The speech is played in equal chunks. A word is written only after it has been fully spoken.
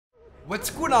What's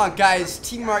going on, guys?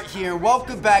 T-Mart here.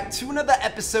 Welcome back to another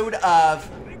episode of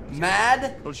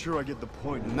Mad Not sure I get the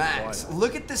point. Max.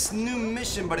 Look at this new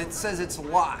mission, but it says it's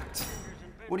locked.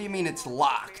 What do you mean it's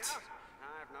locked?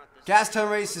 Gas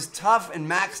Town race is tough, and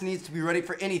Max needs to be ready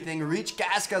for anything. Reach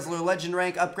Gas Guzzler Legend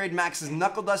rank. Upgrade Max's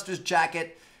Knuckle Duster's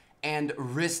jacket and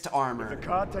wrist armor. The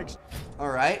car takes.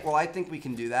 All right. Well, I think we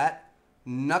can do that.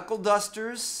 Knuckle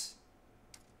Dusters.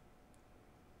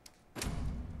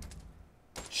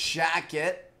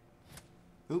 Jacket.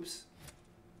 Oops.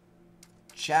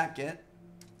 Jacket.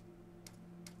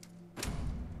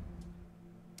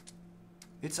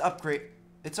 It's upgrade.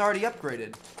 It's already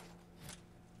upgraded.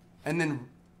 And then,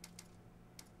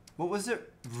 what was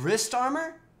it? Wrist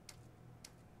armor?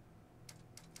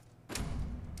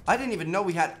 I didn't even know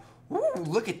we had. Ooh,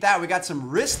 look at that. We got some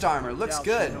wrist armor. Looks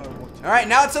good. All right,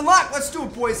 now it's unlocked. Let's do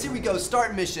it, boys. Here we go.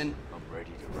 Start mission. I'm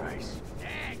ready to race.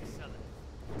 Excellent.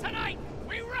 Tonight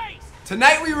we race.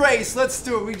 Tonight we race. Let's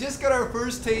do it. We just got our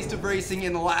first taste of racing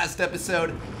in the last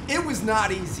episode. It was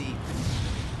not easy.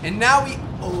 And now we,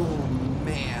 oh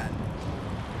man.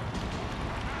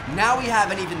 Now we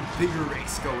have an even bigger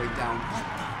race going down. What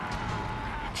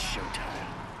the? It's showtime.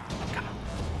 Come on.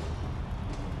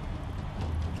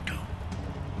 Go.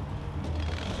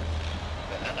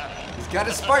 He's got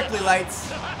his sparkly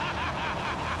lights.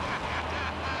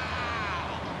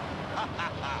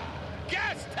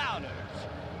 Gas towners,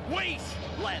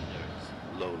 wastelanders,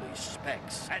 lowly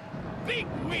specks, and big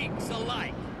wigs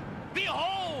alike.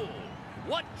 Behold,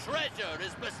 what treasure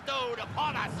is bestowed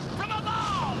upon us from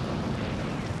above!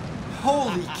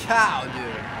 Holy cow,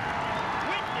 dude.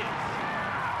 Witness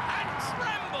and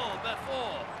tremble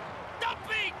before the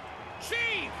big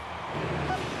chief!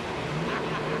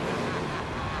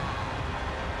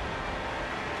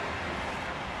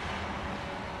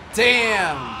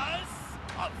 Damn. Us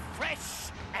a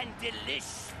fresh and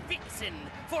delish fixin'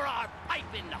 for our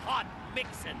piping hot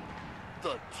mixin'.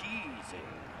 The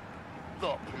teasing,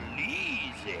 the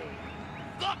pleasing,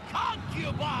 the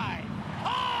concubine.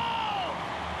 Oh!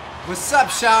 What's up,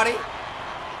 Shouty?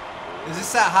 Is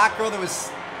this that hot girl that was...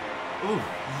 Ooh,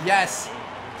 yes.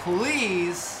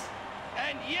 Please.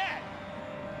 And yet,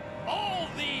 all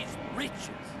these riches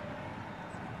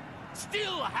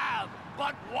still have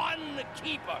but one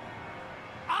keeper.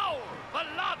 Our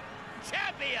beloved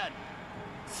champion,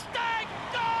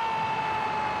 Stanko!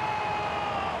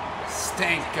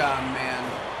 Stanka, man.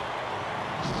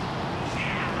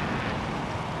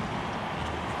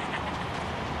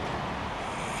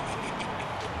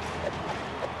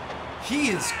 He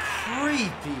is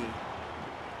creepy.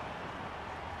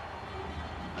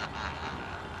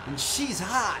 And she's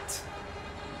hot.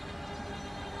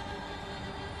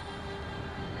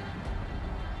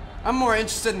 I'm more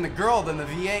interested in the girl than the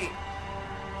V8.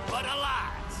 But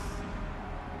alas,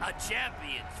 a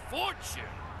champion's fortune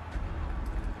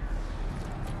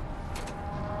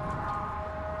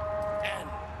and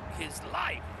his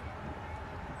life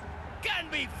can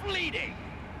be fleeting.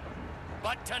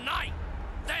 But tonight,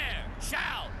 there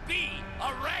shall be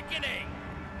a reckoning.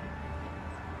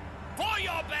 For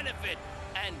your benefit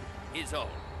and his own,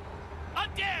 a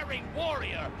daring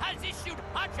warrior has issued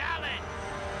a challenge.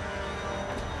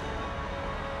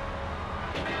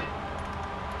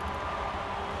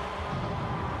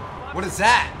 What is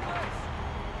that?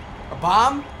 A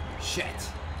bomb? Shit.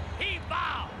 He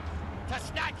vowed to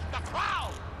snatch the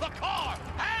crown, the car,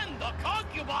 and the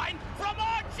concubine from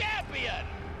our champion.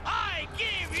 I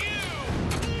give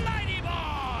you Mighty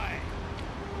Boy!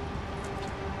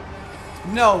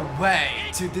 No way.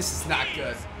 Dude, this is not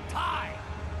good. It's time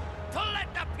to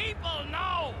let the people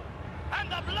know, and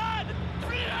the blood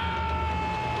flow!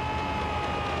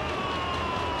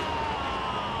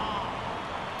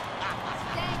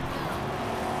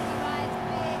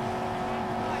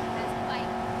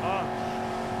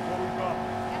 What we got?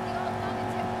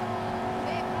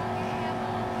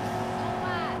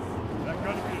 That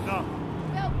gotta be enough.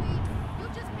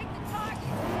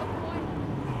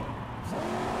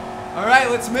 All right,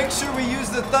 let's make sure we use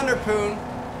the Thunder Poon.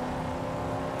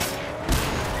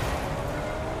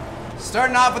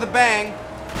 Starting off with a bang.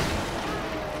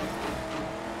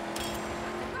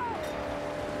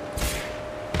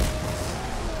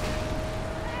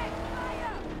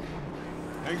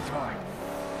 Hang time.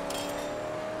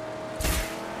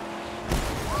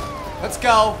 Let's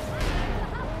go.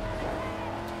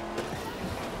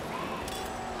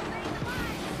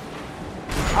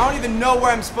 I don't even know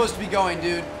where I'm supposed to be going,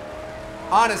 dude.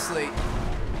 Honestly.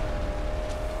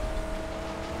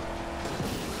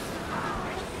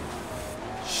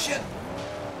 Shit.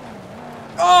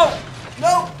 Oh!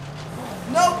 No!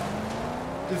 No!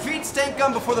 Defeat stank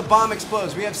gun before the bomb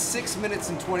explodes. We have 6 minutes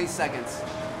and 20 seconds.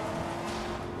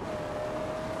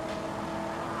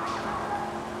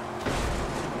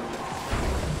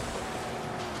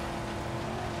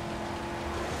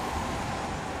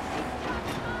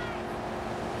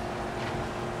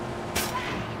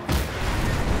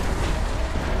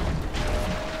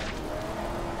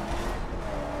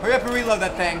 Hurry up and reload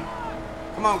that thing.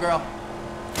 Come on, girl.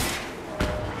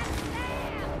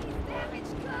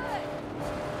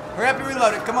 Hurry up and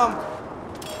reload it. Come on.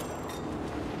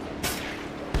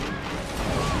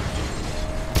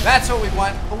 That's what we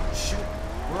want. Oh, shoot.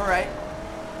 We're all right.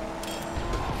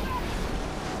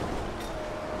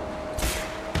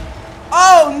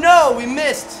 Oh, no. We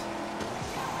missed.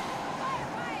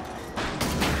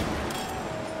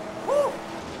 Woo.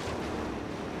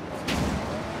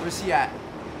 Where's he at?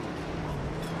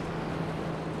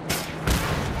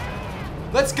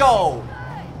 Let's go.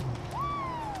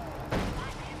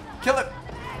 Kill it.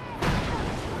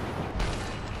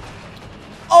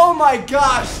 Oh my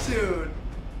gosh, dude.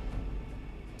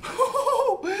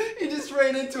 He just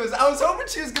ran into us. I was hoping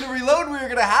she was going to reload. We were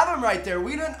going to have him right there.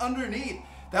 We didn't underneath.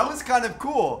 That was kind of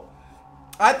cool.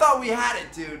 I thought we had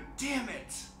it, dude. Damn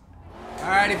it.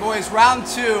 Alrighty, boys. Round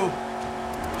 2.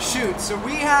 Shoot. So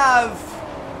we have...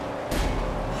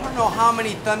 I don't know how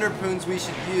many Thunderpoons we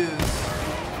should use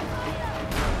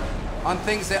on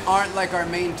things that aren't like our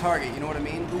main target, you know what I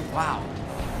mean? Ooh, wow.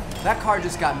 That car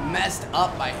just got messed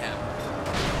up by him.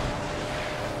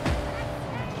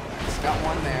 Just got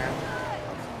one there.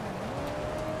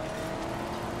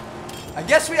 I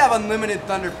guess we have unlimited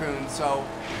Thunderpoons, so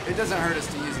it doesn't hurt us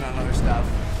to use it on other stuff.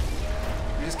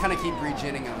 We just kind of keep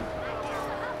regenning them.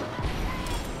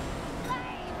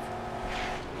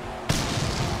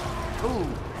 Ooh.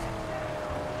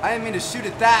 I didn't mean to shoot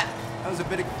at that. That was a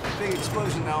big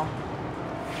explosion though.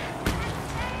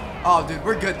 Oh, dude,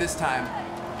 we're good this time.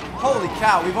 Holy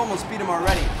cow, we've almost beat him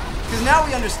already. Because now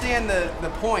we understand the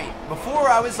point. Before,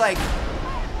 I was like,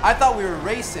 I thought we were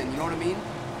racing, you know what I mean?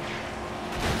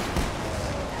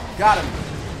 Got him.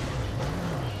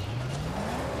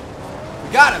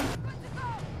 We got him.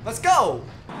 Let's go.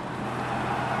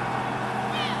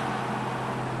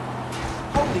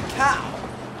 Holy cow.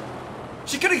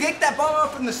 She could have kicked that bomb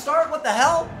out from the start, what the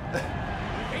hell?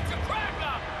 It's a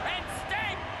cracker, and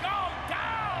stank go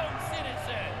down,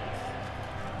 citizens!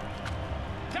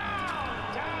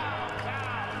 Down, down,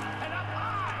 down, and up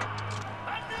high!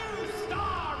 A new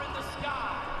star in the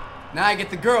sky! Now I get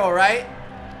the girl, right?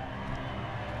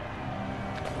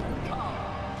 Come,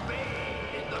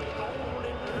 bathe in the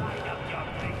golden light of your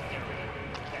victory!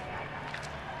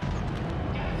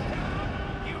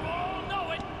 You all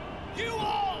know it! You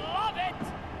all love it!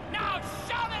 Now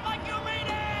shout it like you mean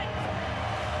it!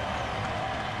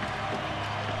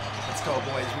 Let's go,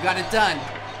 boys. We got it done.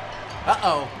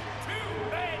 Uh-oh. 2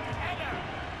 men enter,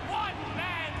 1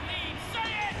 man leaves. Say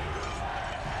it!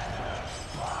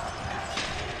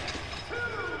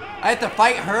 I have to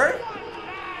fight her?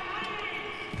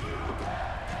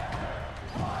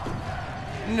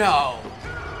 No.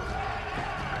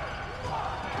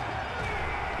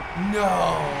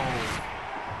 No.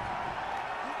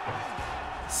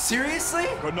 Seriously?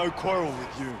 Got no quarrel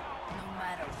with you. No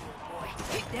matter what,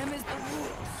 boy. Them is the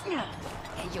rules.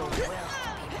 And your will to be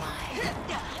mine.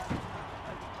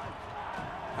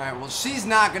 Alright, well, she's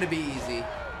not gonna be easy.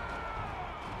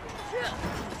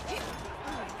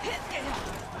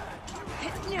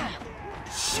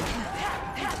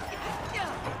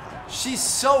 She's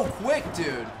so quick,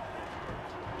 dude.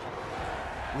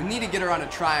 We need to get her on a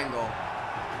triangle.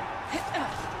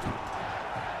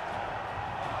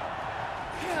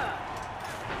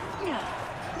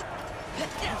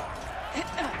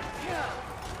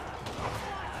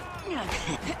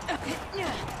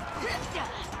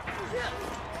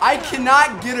 I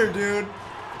cannot get her, dude.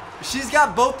 She's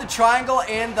got both the triangle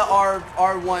and the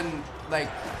R1, like.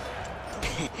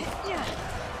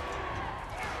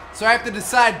 So I have to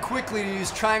decide quickly to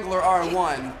use triangle or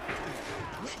R1.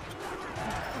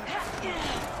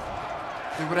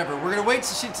 Dude, whatever. We're gonna wait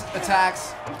till she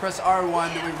attacks, press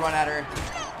R1, then we run at her,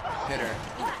 hit her.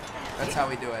 That's how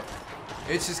we do it.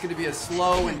 It's just gonna be a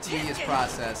slow and tedious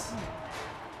process.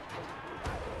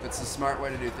 That's the smart way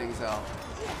to do things, though.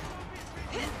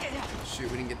 Shoot,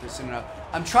 we didn't get there soon enough.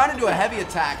 I'm trying to do a heavy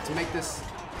attack to make this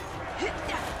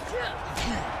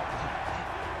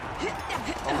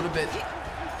a little bit.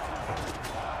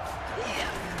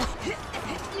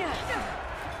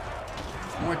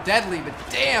 More deadly, but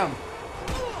damn.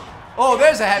 Oh,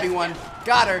 there's a heavy one.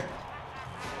 Got her.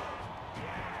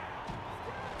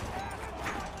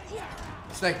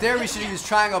 It's like there we should use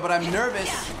triangle, but I'm nervous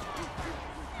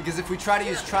Because if we try to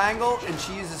use triangle and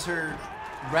she uses her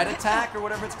red attack or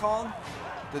whatever it's called,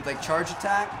 the like charge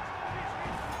attack.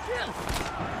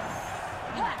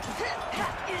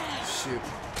 Shoot.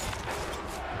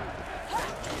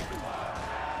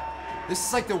 This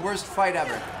is like the worst fight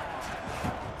ever.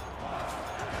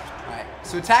 Alright,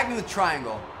 so attack me with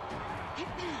triangle.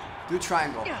 Do a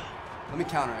triangle. Let me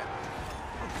counter it.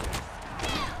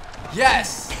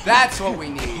 Yes! That's what we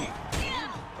need.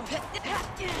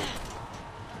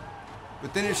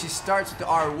 But then if she starts with the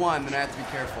R1, then I have to be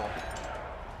careful.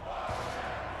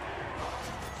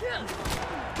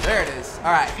 There it is.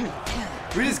 Alright.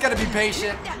 We just gotta be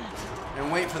patient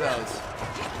and wait for those.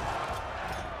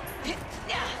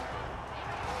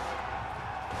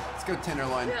 Let's go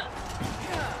Tenderloin.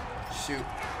 Shoot.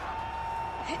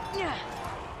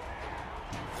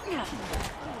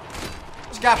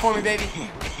 What you got for me, baby?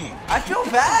 I feel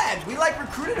bad. We like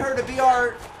recruited her to be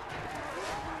our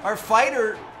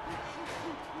fighter.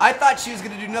 I thought she was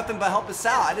gonna do nothing but help us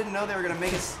out. I didn't know they were gonna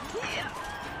make us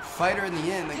fight her in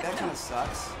the end. Like that kind of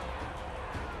sucks.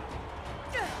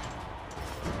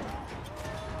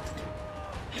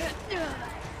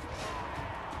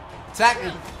 Attack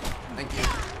me. Thank you.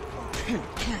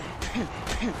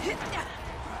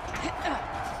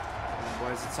 Oh,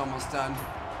 boys, it's almost done.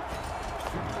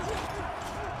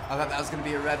 I thought that was gonna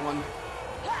be a red one.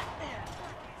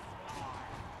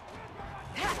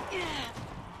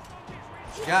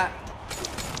 Got.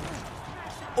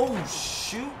 Oh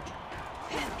shoot!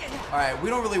 All right, we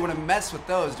don't really want to mess with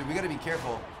those, dude. We gotta be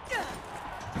careful.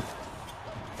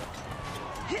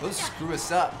 Those screw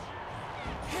us up.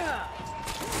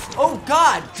 Oh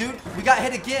God, dude, we got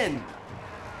hit again.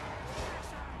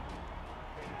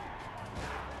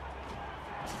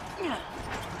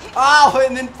 Oh,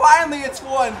 and then finally it's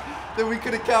one that we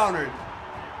could have countered.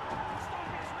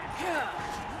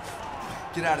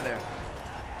 Get out of there.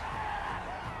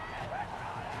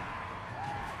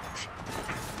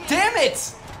 Damn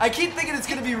it! I keep thinking it's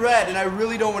gonna be red, and I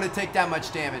really don't want to take that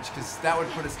much damage because that would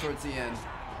put us towards the end.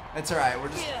 That's all right.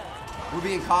 We're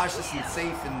being cautious and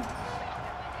safe. And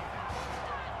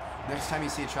next time you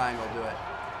see a triangle, do it.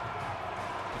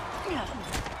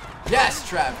 Yes,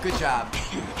 Trev. Good job.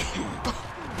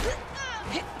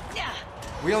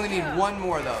 We only need one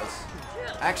more of those.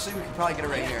 Actually, we can probably get it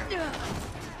right here.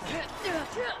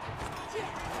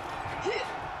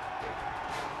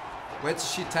 Wait till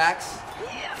she attacks.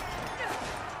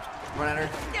 Run at her.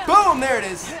 Boom! There it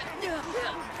is.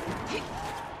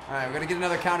 Alright, we're gonna get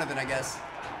another counter then, I guess.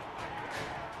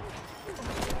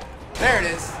 There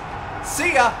it is.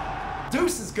 See ya!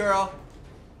 Deuces, girl.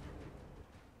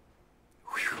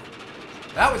 Whew.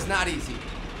 That was not easy.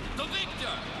 The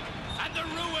victor and the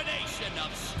ruination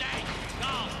of Stank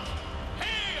Gum.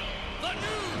 Hail the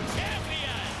new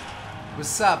champion!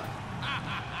 What's up?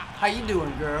 How you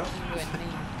doing, girl? You and me.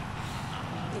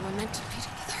 We were meant to be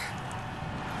together.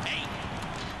 Hey,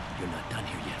 you're not done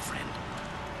here yet, friend.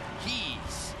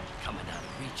 He's coming out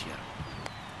of reach here.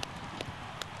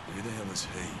 Who the hell is he?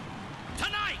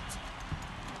 Tonight,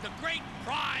 the great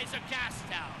prize of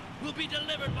Gastown will be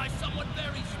delivered by someone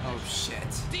very Oh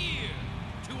shit. dear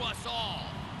to us all,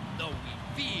 though we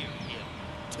fear him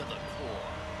to the core.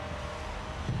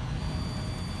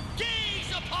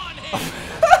 Gaze upon him!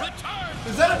 Return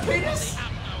Is that a from penis? the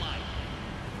afterlife.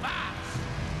 Bask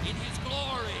in his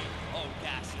glory, O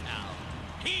Gastown.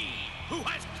 He who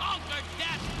has conquered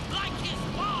death like his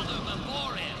father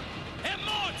before him.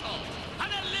 Immortal, an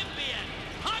Olympian,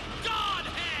 a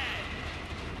godhead!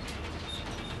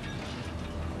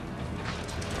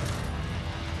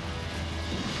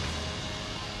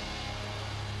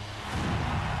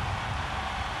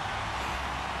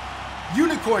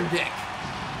 Unicorn dick.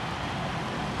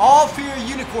 All fear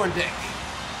unicorn dick.